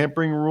of the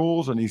tampering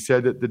rules. And he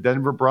said that the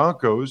Denver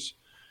Broncos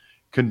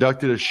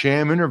conducted a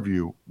sham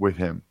interview with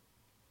him.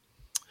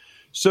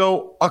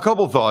 So a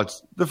couple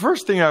thoughts. The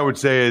first thing I would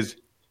say is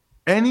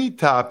any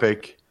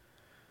topic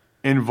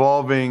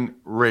involving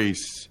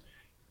race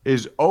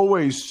is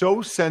always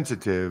so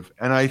sensitive.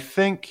 And I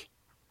think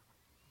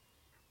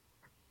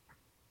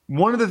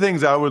one of the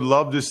things I would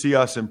love to see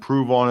us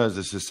improve on as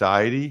a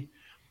society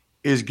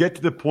is get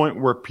to the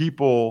point where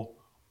people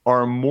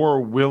are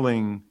more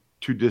willing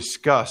to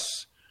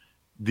discuss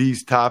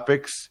these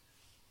topics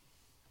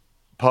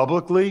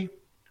publicly.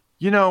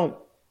 You know,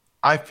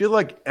 I feel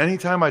like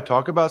anytime I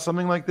talk about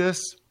something like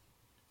this,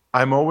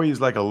 I'm always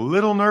like a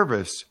little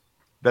nervous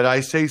that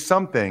I say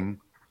something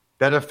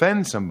that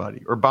offends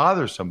somebody or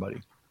bothers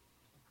somebody.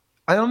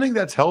 I don't think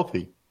that's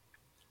healthy.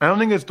 I don't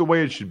think it's the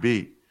way it should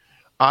be.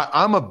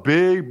 I'm a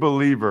big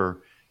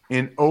believer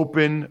in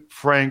open,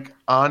 frank,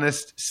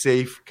 honest,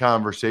 safe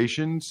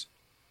conversations.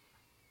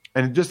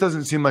 And it just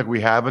doesn't seem like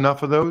we have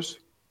enough of those.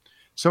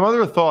 Some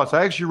other thoughts,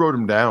 I actually wrote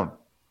them down.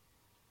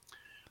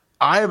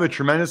 I have a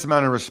tremendous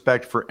amount of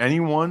respect for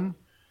anyone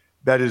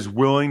that is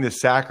willing to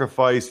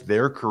sacrifice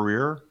their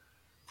career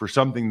for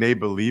something they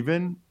believe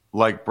in,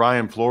 like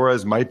Brian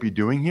Flores might be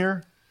doing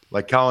here,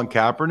 like Colin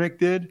Kaepernick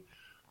did.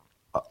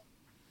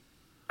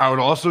 I would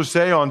also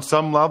say on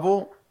some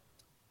level,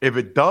 if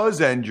it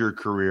does end your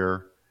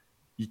career,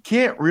 you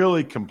can't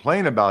really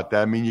complain about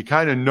that. I mean, you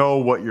kind of know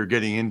what you're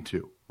getting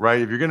into,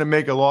 right? If you're going to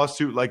make a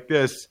lawsuit like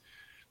this,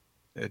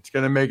 it's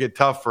going to make it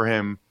tough for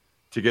him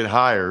to get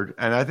hired.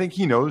 And I think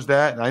he knows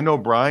that. And I know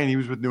Brian, he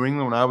was with New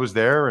England when I was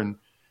there. And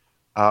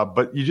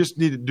but you just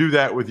need to do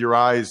that with your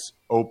eyes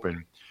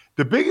open.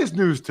 The biggest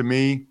news to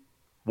me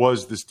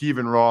was the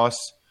Stephen Ross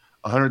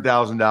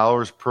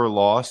 $100,000 per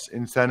loss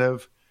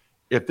incentive.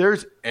 If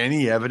there's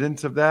any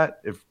evidence of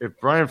that, if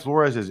Brian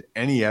Flores has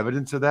any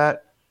evidence of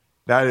that,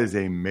 that is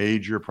a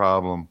major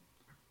problem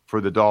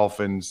for the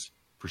Dolphins,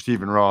 for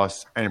Stephen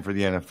Ross, and for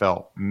the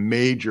NFL.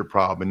 Major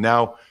problem. And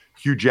now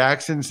Hugh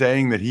Jackson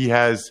saying that he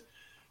has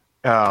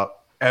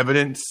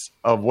evidence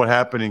of what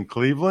happened in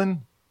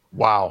Cleveland.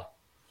 Wow.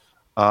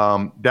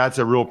 That's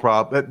a real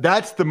problem.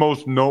 That's the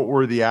most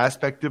noteworthy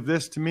aspect of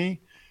this to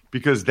me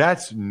because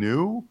that's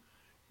new.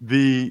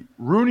 The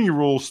Rooney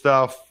Rule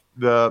stuff,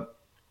 the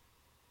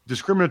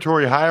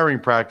discriminatory hiring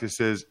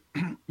practices,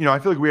 I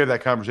feel like we have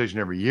that conversation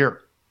every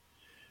year.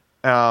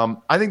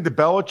 I think the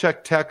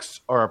Belichick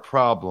texts are a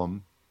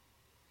problem.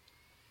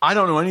 I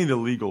don't know any of the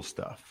legal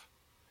stuff,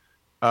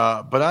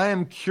 but I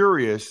am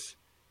curious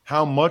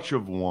how much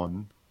of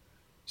one,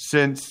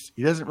 since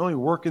he doesn't really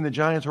work in the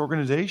Giants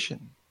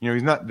organization.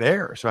 He's not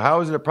there. So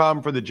how is it a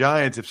problem for the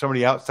Giants if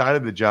somebody outside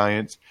of the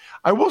Giants?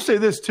 I will say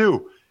this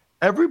too.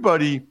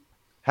 Everybody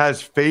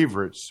has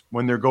favorites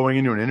when they're going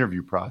into an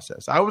interview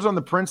process. I was on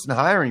the Princeton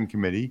hiring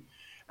committee,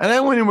 and I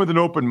went in with an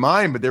open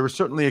mind, but there were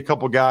certainly a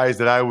couple guys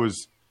that I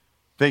was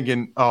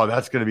thinking, oh,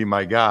 that's going to be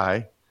my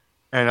guy.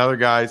 And other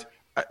guys,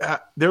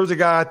 there was a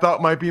guy I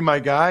thought might be my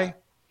guy.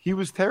 He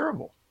was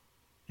terrible.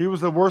 He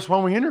was the worst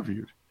one we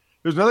interviewed.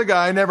 There's another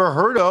guy I never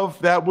heard of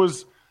that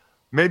was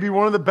maybe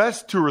one of the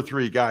best 2 or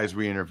 3 guys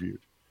we interviewed.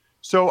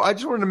 So I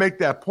just wanted to make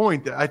that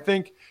point that I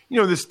think, the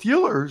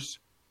Steelers,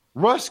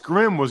 Russ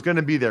Grimm was going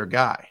to be their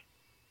guy.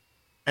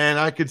 And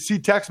I could see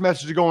text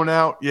messages going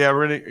out. Yeah,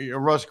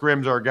 Russ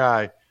Grimm's our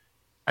guy.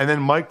 And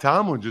then Mike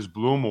Tomlin just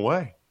blew them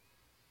away.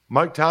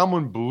 Mike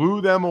Tomlin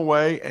blew them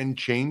away and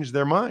changed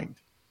their mind.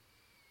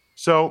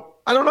 So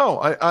I don't know.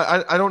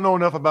 I don't know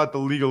enough about the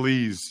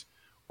legalese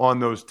on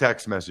those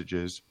text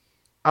messages.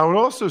 I would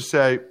also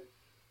say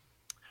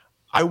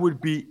I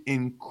would be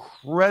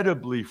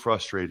incredibly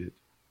frustrated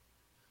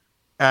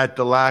at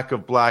the lack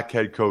of black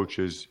head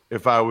coaches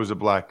if I was a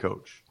black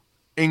coach.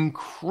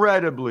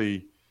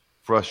 Incredibly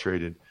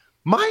frustrated.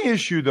 My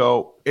issue,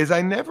 though, is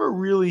I never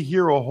really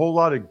hear a whole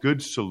lot of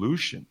good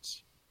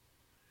solutions.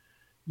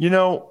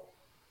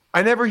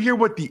 I never hear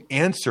what the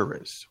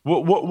answer is.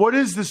 What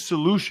is the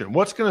solution?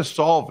 What's going to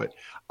solve it?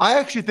 I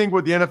actually think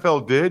what the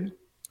NFL did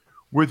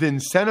with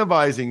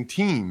incentivizing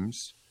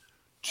teams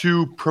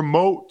to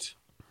promote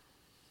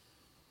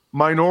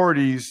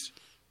minorities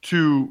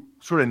to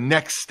sort of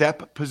next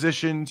step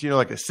positions,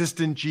 like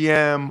assistant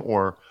GM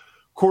or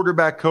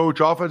quarterback coach,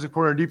 offensive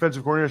coordinator,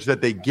 defensive coordinator, so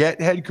that they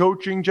get head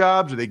coaching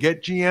jobs or they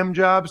get GM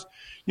jobs.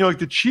 Like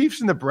the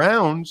Chiefs and the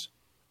Browns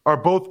are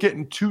both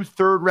getting 2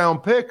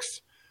 third-round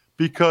picks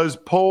because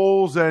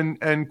Poles and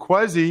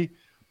Kwesi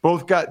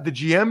both got the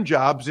GM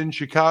jobs in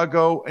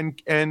Chicago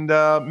and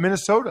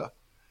Minnesota.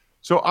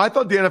 So I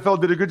thought the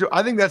NFL did a good job.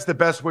 I think that's the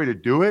best way to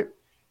do it,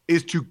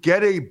 is to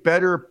get a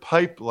better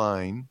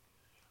pipeline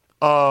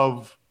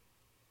of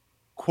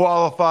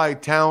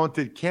qualified,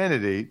 talented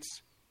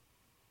candidates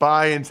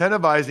by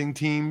incentivizing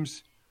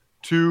teams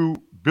to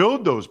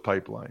build those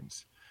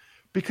pipelines.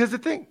 Because the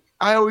thing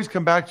I always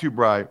come back to,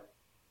 Bri,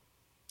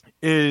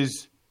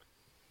 is,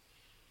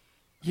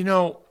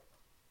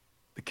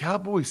 the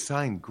Cowboys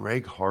signed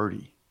Greg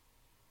Hardy.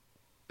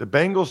 The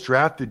Bengals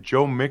drafted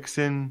Joe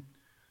Mixon.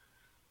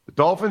 The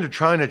Dolphins are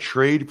trying to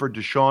trade for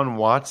Deshaun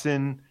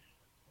Watson.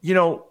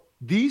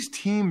 These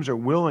teams are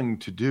willing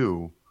to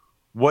do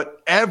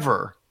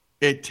whatever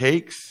it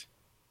takes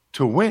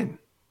to win.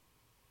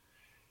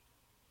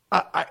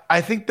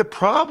 I think the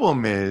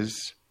problem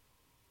is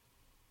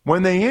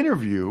when they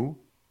interview,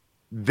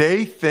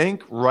 they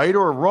think, right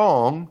or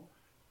wrong,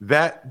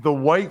 that the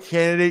white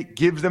candidate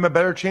gives them a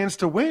better chance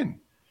to win.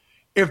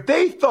 If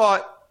they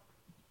thought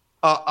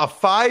a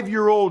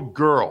 5-year-old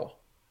girl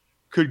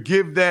could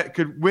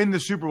win the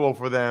Super Bowl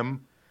for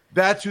them,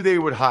 that's who they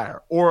would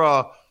hire. Or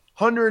a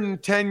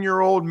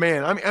 110-year-old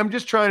man. I mean, I'm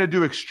just trying to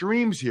do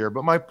extremes here,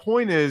 but my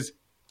point is,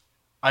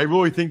 I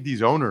really think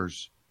these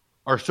owners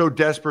are so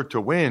desperate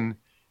to win,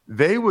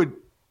 they would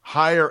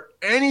hire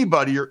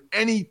anybody or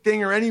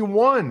anything or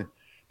anyone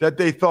that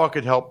they thought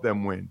could help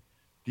them win.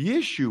 The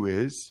issue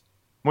is,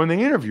 when they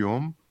interview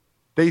them,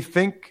 they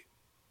think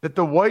that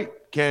the white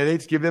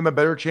candidates give them a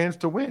better chance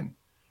to win.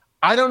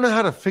 I don't know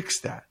how to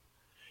fix that.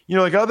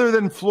 Other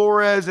than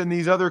Flores and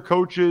these other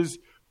coaches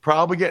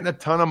probably getting a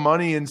ton of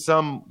money in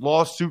some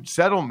lawsuit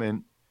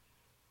settlement,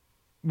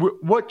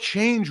 what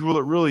change will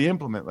it really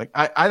implement?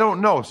 I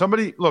don't know.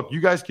 Somebody, look,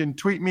 you guys can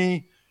tweet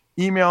me,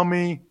 email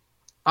me.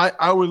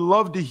 I would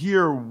love to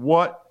hear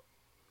what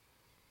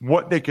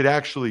they could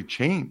actually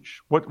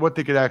change, what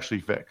they could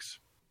actually fix.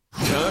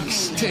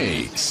 Tux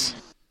Takes.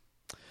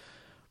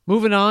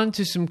 Moving on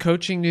to some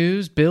coaching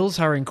news. Bills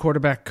hiring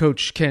quarterback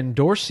coach Ken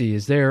Dorsey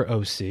as their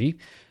OC.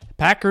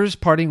 Packers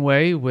parting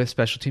way with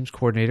special teams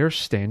coordinator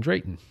Stan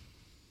Drayton.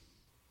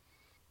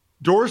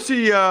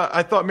 Dorsey,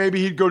 I thought maybe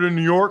he'd go to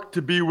New York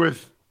to be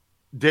with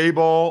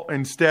Daboll.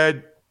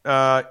 Instead,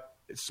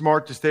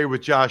 smart to stay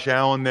with Josh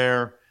Allen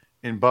there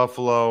in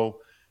Buffalo.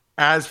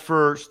 As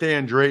for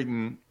Stan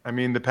Drayton, I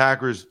mean, the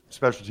Packers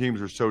special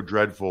teams are so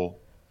dreadful.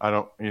 They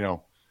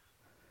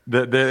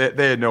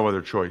had no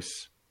other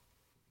choice.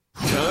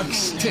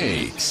 Tux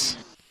Takes.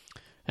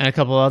 And a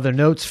couple of other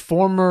notes.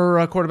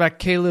 Former quarterback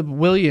Caleb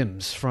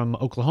Williams from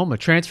Oklahoma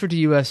transferred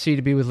to USC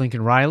to be with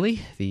Lincoln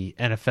Riley. The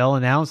NFL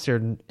announced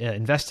they're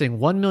investing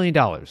 $1 million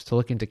to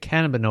look into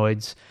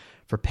cannabinoids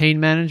for pain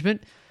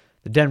management.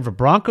 The Denver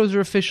Broncos are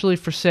officially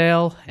for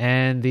sale,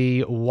 and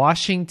the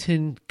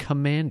Washington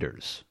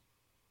Commanders.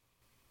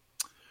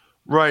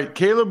 Right.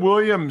 Caleb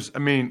Williams, I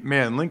mean,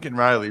 man, Lincoln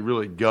Riley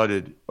really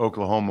gutted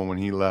Oklahoma when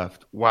he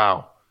left.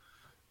 Wow.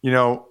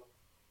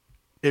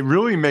 It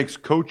really makes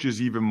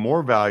coaches even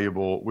more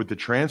valuable with the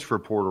transfer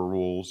portal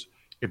rules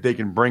if they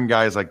can bring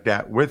guys like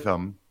that with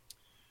them.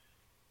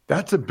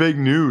 That's a big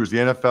news. The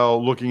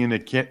NFL looking into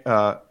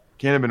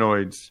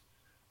cannabinoids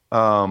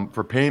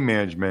for pain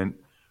management.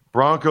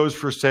 Broncos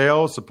for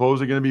sale,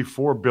 supposedly going to be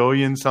 $4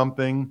 billion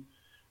something,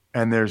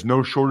 and there's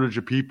no shortage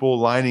of people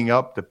lining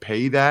up to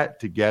pay that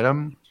to get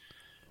them.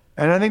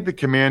 And I think the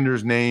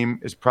Commander's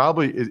name is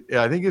probably,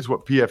 I think it's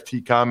what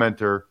PFT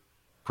commenter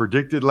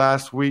predicted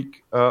last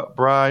week,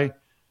 Bri.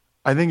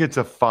 I think it's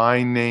a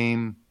fine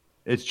name.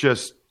 It's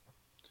just,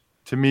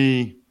 to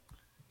me,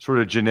 sort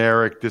of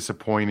generic,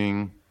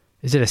 disappointing.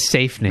 Is it a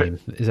safe name?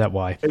 Is that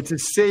why? It's a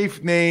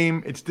safe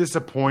name. It's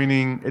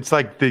disappointing. It's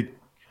like the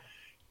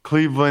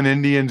Cleveland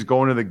Indians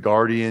going to the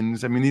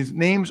Guardians. I mean, these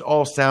names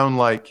all sound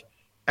like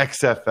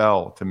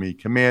XFL to me.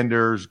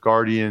 Commanders,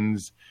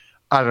 Guardians.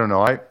 I don't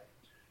know.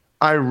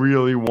 I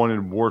really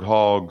wanted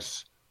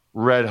Warthogs,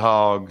 Red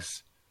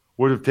Hogs,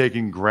 would have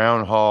taken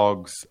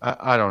groundhogs.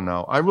 I don't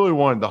know. I really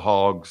wanted the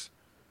Hogs.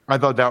 I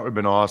thought that would have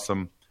been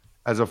awesome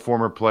as a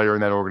former player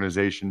in that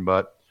organization,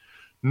 but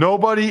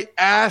nobody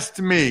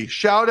asked me.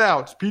 Shout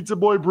outs, Pizza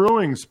Boy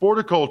Brewing,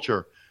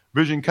 Sporticulture,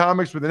 Vision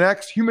Comics with an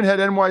X,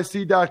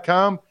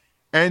 HumanHeadNYC.com,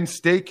 and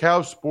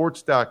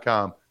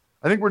SteakhouseSports.com.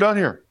 I think we're done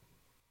here.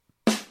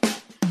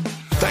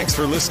 Thanks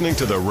for listening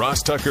to the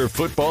Ross Tucker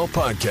Football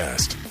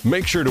Podcast.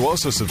 Make sure to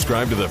also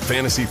subscribe to the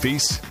Fantasy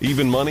Feast,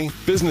 Even Money,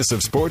 Business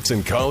of Sports,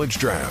 and College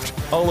Draft.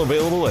 All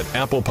available at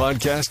Apple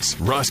Podcasts,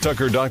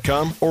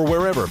 RossTucker.com, or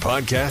wherever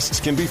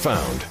podcasts can be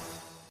found.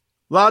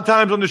 A lot of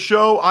times on the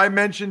show, I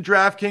mentioned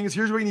DraftKings.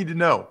 Here's what you need to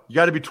know. You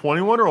got to be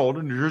 21 or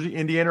older, New Jersey,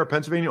 Indiana, or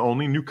Pennsylvania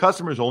only. New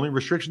customers only.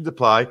 Restrictions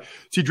apply.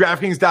 See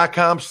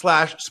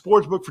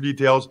DraftKings.com/sportsbook for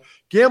details.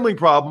 Gambling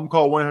problem,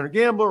 call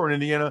 1-800-GAMBLER, or in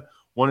Indiana,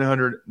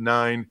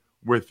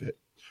 1-800-9-WITH-IT.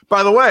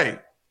 By the way,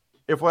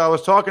 if what I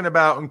was talking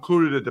about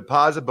included a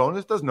deposit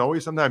bonus, doesn't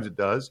always, sometimes it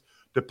does.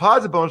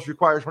 Deposit bonus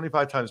requires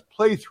 25 times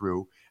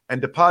playthrough, and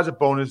deposit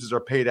bonuses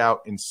are paid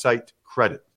out in site credit.